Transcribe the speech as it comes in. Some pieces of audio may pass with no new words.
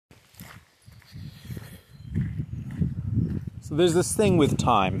So there's this thing with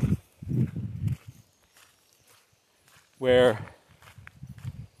time where,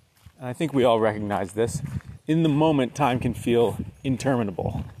 and I think we all recognize this, in the moment time can feel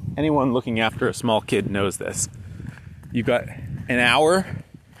interminable. Anyone looking after a small kid knows this. You got an hour,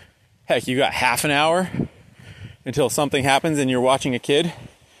 heck, you got half an hour until something happens and you're watching a kid.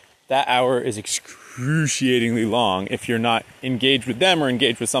 That hour is excruciatingly long if you're not engaged with them or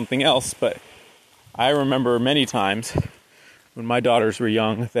engaged with something else. But I remember many times when my daughters were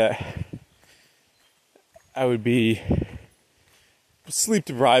young that I would be sleep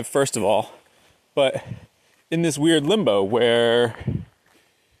deprived, first of all, but in this weird limbo where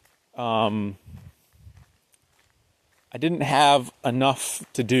I didn't have enough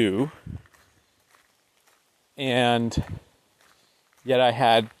to do, and yet I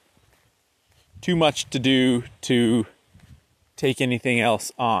had too much to do to take anything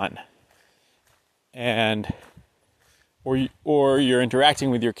else on. And or you're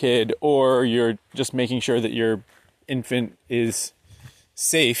interacting with your kid, or you're just making sure that your infant is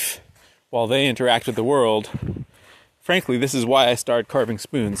safe while they interact with the world. Frankly, this is why I started carving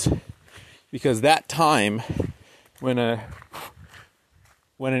spoons, because that time when an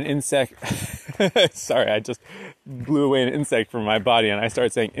insect sorry, I just blew away an insect from my body and I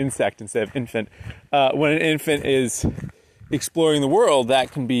started saying insect instead of infant. When an infant is exploring the world,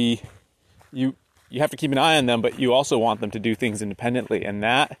 that can be, you have to keep an eye on them, but you also want them to do things independently, and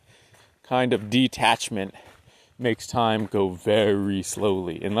that kind of detachment makes time go very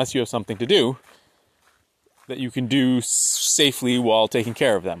slowly, unless you have something to do that you can do safely while taking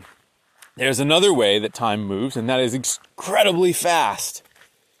care of them. There's another way that time moves, and that is incredibly fast.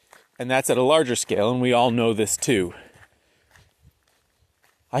 And that's at a larger scale, and we all know this too.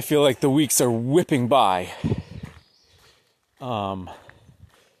 I feel like the weeks are whipping by.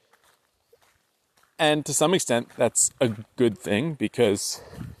 And to some extent, that's a good thing, because,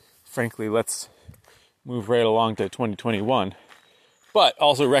 frankly, let's move right along to 2021. But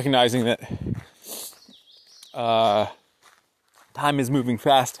also recognizing that time is moving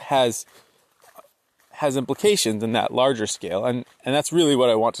fast has implications in that larger scale. And that's really what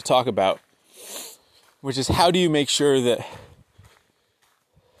I want to talk about, which is how do you make sure that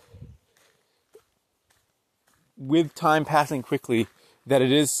with time passing quickly, that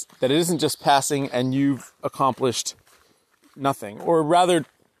it isn't just passing and you've accomplished nothing. Or rather,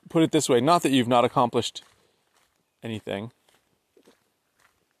 put it this way, not that you've not accomplished anything,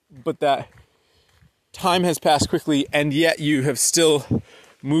 but that time has passed quickly and yet you have still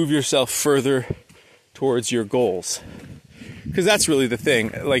moved yourself further towards your goals. Because that's really the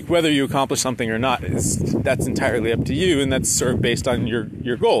thing. Like, whether you accomplish something or not, that's entirely up to you, and that's sort of based on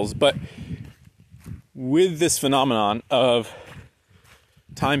your goals. But with this phenomenon of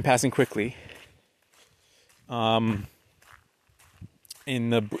time passing quickly, in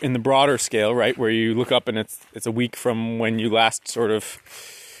the broader scale, right, where you look up and it's a week from when you last sort of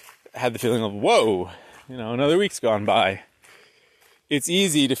had the feeling of, whoa, another week's gone by. It's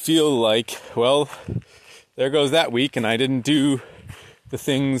easy to feel like, well, there goes that week and I didn't do the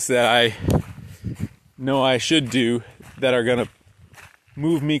things that I know I should do that are going to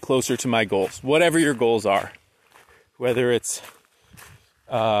move me closer to my goals. Whatever your goals are, whether it's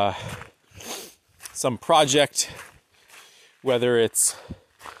some project, whether it's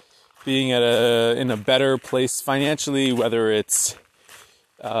being in a better place financially, whether it's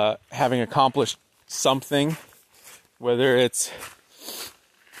having accomplished something, whether it's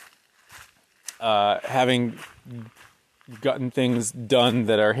having gotten things done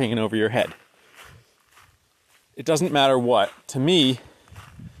that are hanging over your head. It doesn't matter what. To me,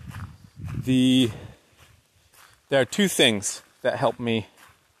 there are two things that help me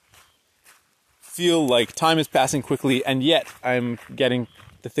feel like time is passing quickly and yet I'm getting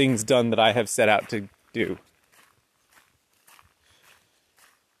the things done that I have set out to do.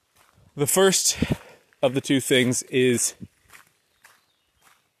 The first of the two things is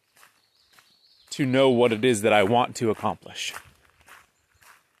to know what it is that I want to accomplish,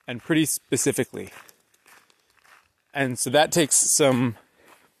 and pretty specifically. And so that takes some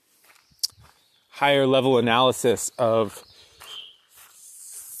higher level analysis of,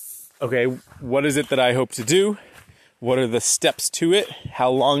 okay, what is it that I hope to do? What are the steps to it? How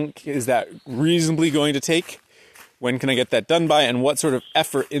long is that reasonably going to take? When can I get that done by? And what sort of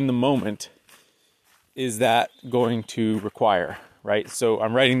effort in the moment is that going to require, right? So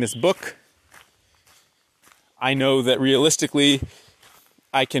I'm writing this book. I know that realistically,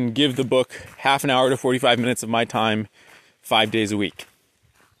 I can give the book half an hour to 45 minutes of my time 5 days a week.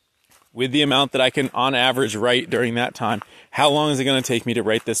 With the amount that I can, on average, write during that time, how long is it going to take me to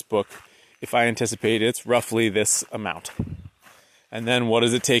write this book if I anticipate it's roughly this amount? And then what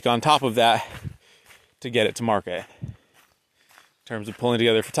does it take on top of that to get it to market? In terms of pulling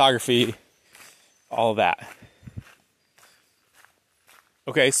together photography, all of that.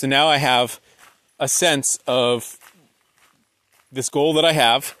 Okay, so now I have a sense of this goal that I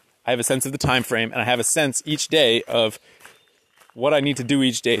have a sense of the time frame, and I have a sense each day of what I need to do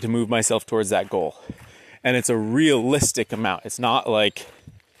each day to move myself towards that goal. And it's a realistic amount. It's not like,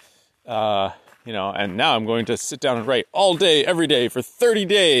 and now I'm going to sit down and write all day, every day for 30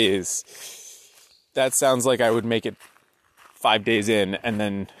 days. That sounds like I would make it 5 days in, and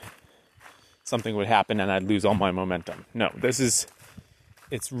then something would happen and I'd lose all my momentum. No,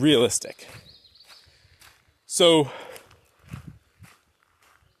 it's realistic. So,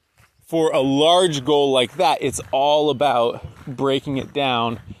 for a large goal like that, it's all about breaking it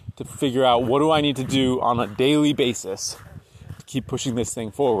down to figure out what do I need to do on a daily basis to keep pushing this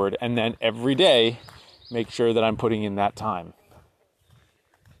thing forward, and then every day make sure that I'm putting in that time.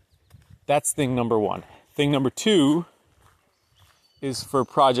 That's thing number one. Thing number two is for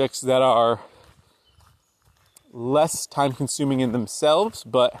projects that are less time consuming in themselves,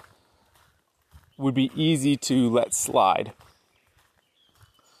 but would be easy to let slide.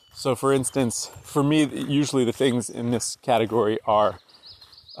 So for instance, for me, usually the things in this category are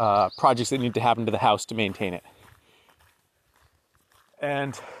projects that need to happen to the house to maintain it.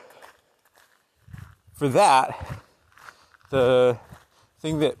 And for that, the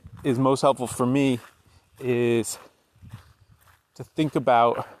thing that is most helpful for me is to think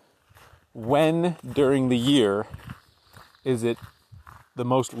about when during the year is it the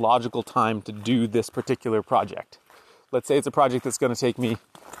most logical time to do this particular project. Let's say it's a project that's going to take me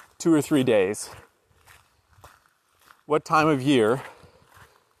 2 or 3 days. What time of year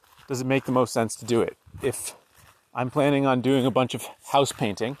does it make the most sense to do it? If I'm planning on doing a bunch of house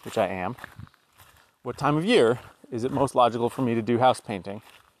painting, which I am, what time of year is it most logical for me to do house painting?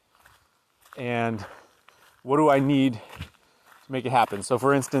 And what do I need to make it happen? So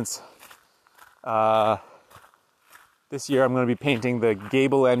for instance, this year I'm going to be painting the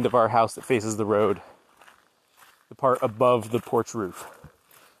gable end of our house that faces the road, the part above the porch roof.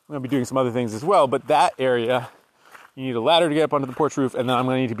 I'm going to be doing some other things as well, but that area, you need a ladder to get up onto the porch roof, and then I'm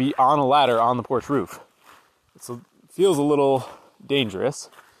going to need to be on a ladder on the porch roof. It feels a little dangerous.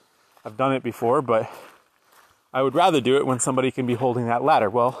 I've done it before, but I would rather do it when somebody can be holding that ladder.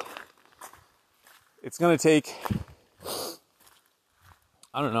 Well, it's going to take,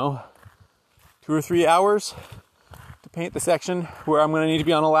 2 or 3 hours to paint the section where I'm going to need to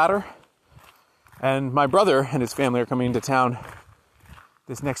be on a ladder. And my brother and his family are coming into town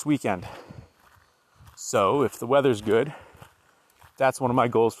this next weekend. So if the weather's good, that's one of my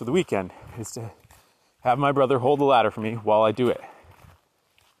goals for the weekend, is to have my brother hold the ladder for me while I do it.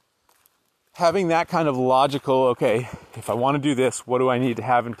 Having that kind of logical, okay, if I want to do this, what do I need to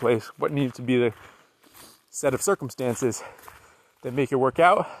have in place? What needs to be the set of circumstances that make it work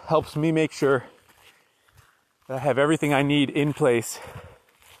out, helps me make sure that I have everything I need in place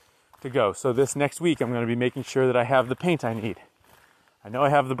to go. So this next week, I'm going to be making sure that I have the paint I need. I know I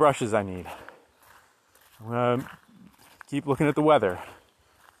have the brushes I need. I'm going to keep looking at the weather.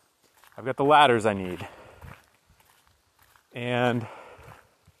 I've got the ladders I need. And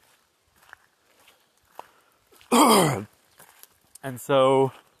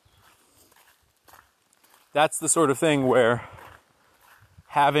so that's the sort of thing where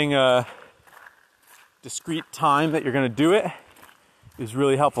having a discrete time that you're going to do it is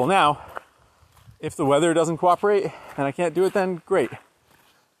really helpful. Now, if the weather doesn't cooperate and I can't do it, then great.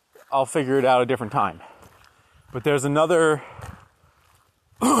 I'll figure it out a different time. But there's another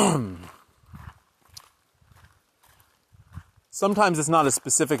sometimes it's not as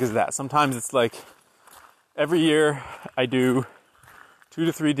specific as that. Sometimes it's like every year I do 2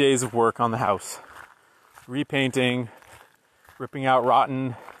 to 3 days of work on the house. Repainting, ripping out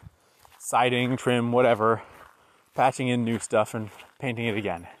rotten siding, trim, whatever, patching in new stuff and painting it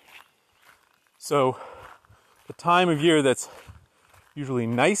again. So the time of year that's usually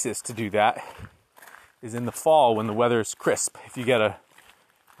nicest to do that is in the fall when the weather's crisp. If you get a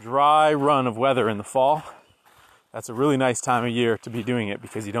dry run of weather in the fall, that's a really nice time of year to be doing it,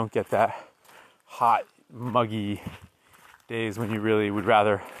 because you don't get that hot, muggy days when you really would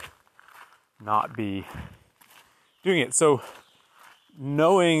rather not be doing it. So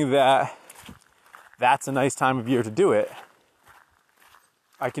knowing that that's a nice time of year to do it,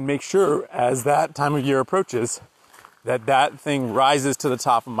 I can make sure as that time of year approaches that that thing rises to the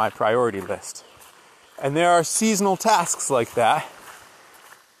top of my priority list. And there are seasonal tasks like that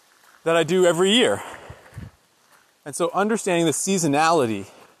that I do every year. And so understanding the seasonality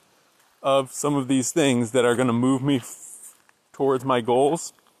of some of these things that are going to move me towards my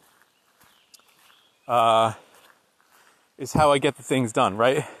goals is how I get the things done,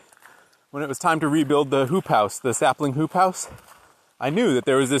 right? When it was time to rebuild the hoop house, the sapling hoop house, I knew that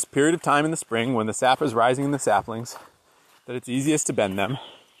there was this period of time in the spring when the sap is rising in the saplings, that it's easiest to bend them.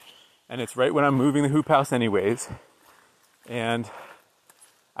 And it's right when I'm moving the hoop house anyways. And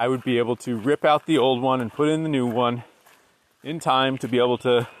I would be able to rip out the old one and put in the new one in time to be able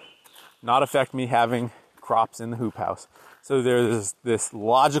to not affect me having crops in the hoop house. So there's this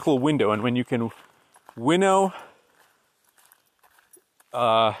logical window, and when you can winnow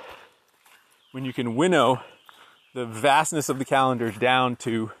the vastness of the calendar down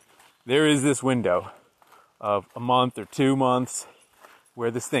to, there is this window of a month or 2 months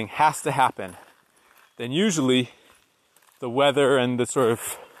where this thing has to happen, then usually the weather and the sort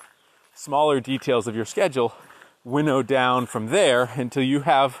of smaller details of your schedule winnow down from there until you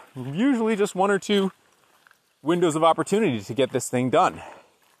have usually just 1 or 2 windows of opportunity to get this thing done.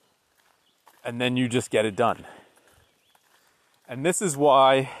 And then you just get it done. And this is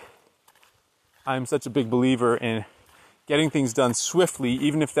why I'm such a big believer in getting things done swiftly,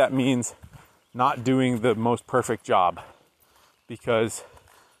 even if that means not doing the most perfect job. Because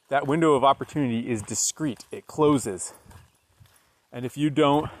that window of opportunity is discrete. It closes. And if you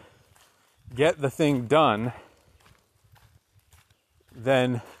don't get the thing done,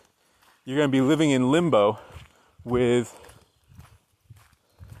 then you're going to be living in limbo with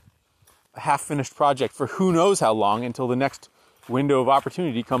a half-finished project for who knows how long until the next window of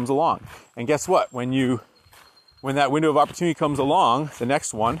opportunity comes along. And guess what? When that window of opportunity comes along, the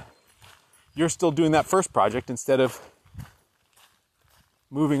next one, you're still doing that first project instead of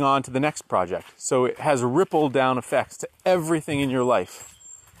moving on to the next project. So it has ripple down effects to everything in your life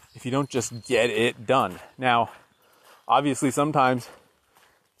if you don't just get it done. Now, obviously sometimes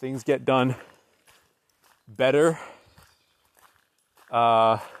things get done better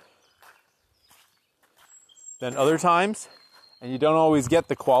than other times, and you don't always get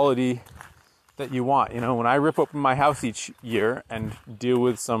the quality that you want. You know, when I rip open my house each year and deal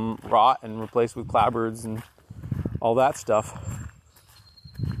with some rot and replace with clapboards and all that stuff,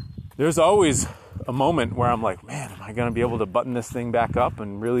 there's always a moment where I'm like, man, am I going to be able to button this thing back up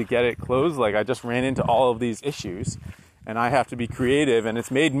and really get it closed? Like, I just ran into all of these issues and I have to be creative, and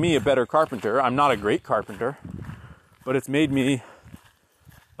it's made me a better carpenter. I'm not a great carpenter, but it's made me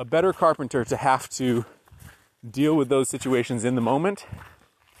a better carpenter to have to deal with those situations in the moment.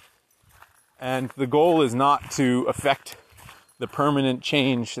 And the goal is not to affect the permanent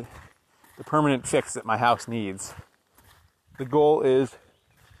change, the permanent fix that my house needs. The goal is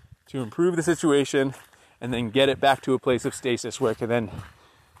to improve the situation and then get it back to a place of stasis where it can then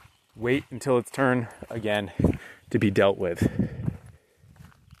wait until its turn again to be dealt with.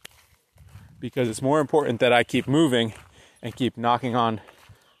 Because it's more important that I keep moving and keep knocking on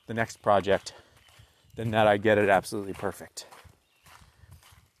the next project than that I get it absolutely perfect.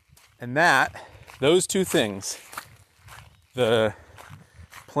 And those two things, the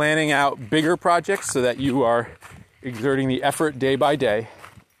planning out bigger projects so that you are exerting the effort day by day,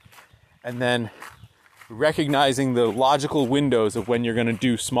 and then recognizing the logical windows of when you're going to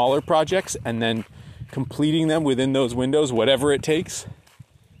do smaller projects and then completing them within those windows, whatever it takes.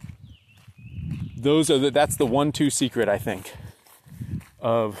 That's the 1-2 secret, I think,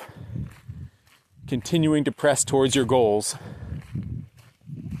 of continuing to press towards your goals,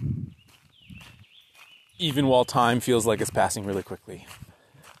 even while time feels like it's passing really quickly.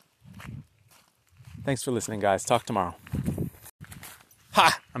 Thanks for listening, guys. Talk tomorrow.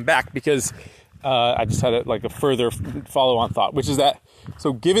 I'm back because I just had a further follow-on thought, which is that,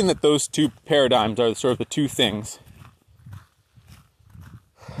 so given that those two paradigms are sort of the two things,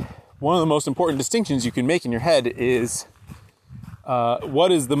 one of the most important distinctions you can make in your head is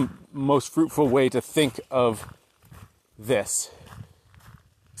what is the most fruitful way to think of this.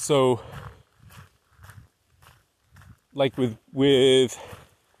 So, like with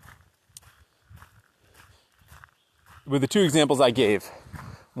the two examples I gave,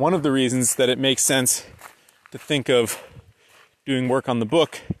 one of the reasons that it makes sense to think of doing work on the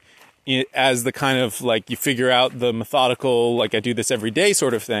book as the kind of like you figure out the methodical, like I do this every day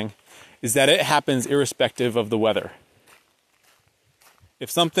sort of thing, is that it happens irrespective of the weather.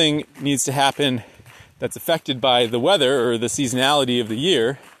 If something needs to happen that's affected by the weather or the seasonality of the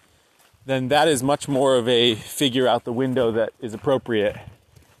year, then that is much more of a figure out the window that is appropriate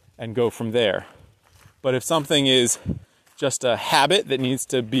and go from there. But if something is just a habit that needs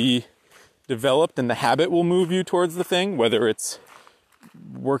to be developed and the habit will move you towards the thing, whether it's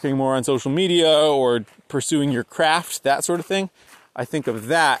working more on social media or pursuing your craft, that sort of thing, I think of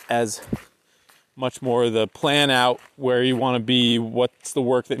that as much more the plan out where you want to be, what's the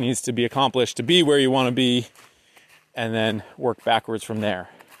work that needs to be accomplished to be where you want to be, and then work backwards from there.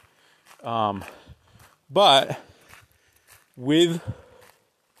 But with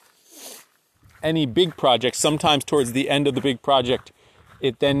any big project, sometimes towards the end of the big project,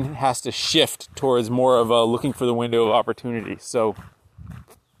 it then has to shift towards more of a looking for the window of opportunity. So,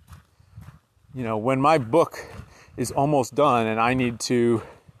 when my book is almost done and I need to,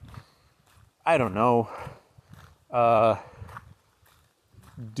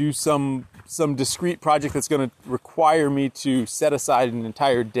 do some discrete project that's going to require me to set aside an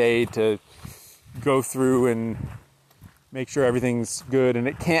entire day to go through and make sure everything's good, and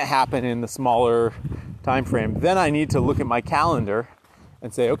it can't happen in the smaller time frame, then I need to look at my calendar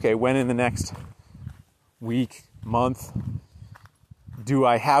and say, okay, when in the next week, month, do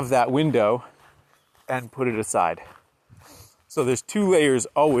I have that window, and put it aside. So there's 2 layers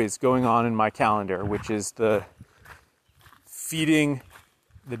always going on in my calendar, which is the feeding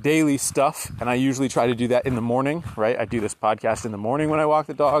the daily stuff, and I usually try to do that in the morning, right? I do this podcast in the morning when I walk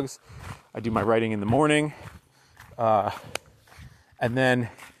the dogs. I do my writing in the morning. And then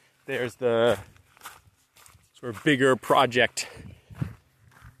there's the sort of bigger project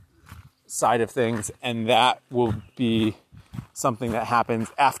side of things, and that will be something that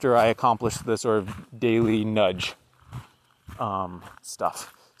happens after I accomplish the sort of daily nudge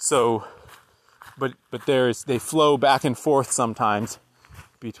stuff. So, but they flow back and forth sometimes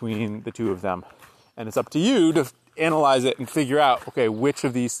between the 2 of them, and it's up to you to analyze it and figure out, okay, which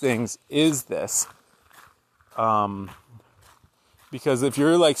of these things is this? Because if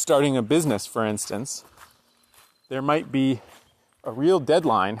you're like starting a business, for instance, there might be a real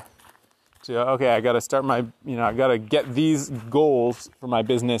deadline to, okay, I got to start I got to get these goals for my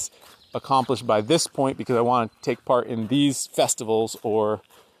business accomplished by this point because I want to take part in these festivals, or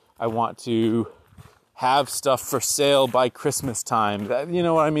I want to have stuff for sale by Christmas time. That,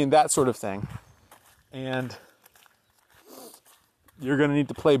 that sort of thing. And you're going to need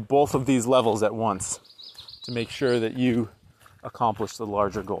to play both of these levels at once to make sure that you accomplish the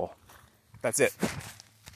larger goal. That's it.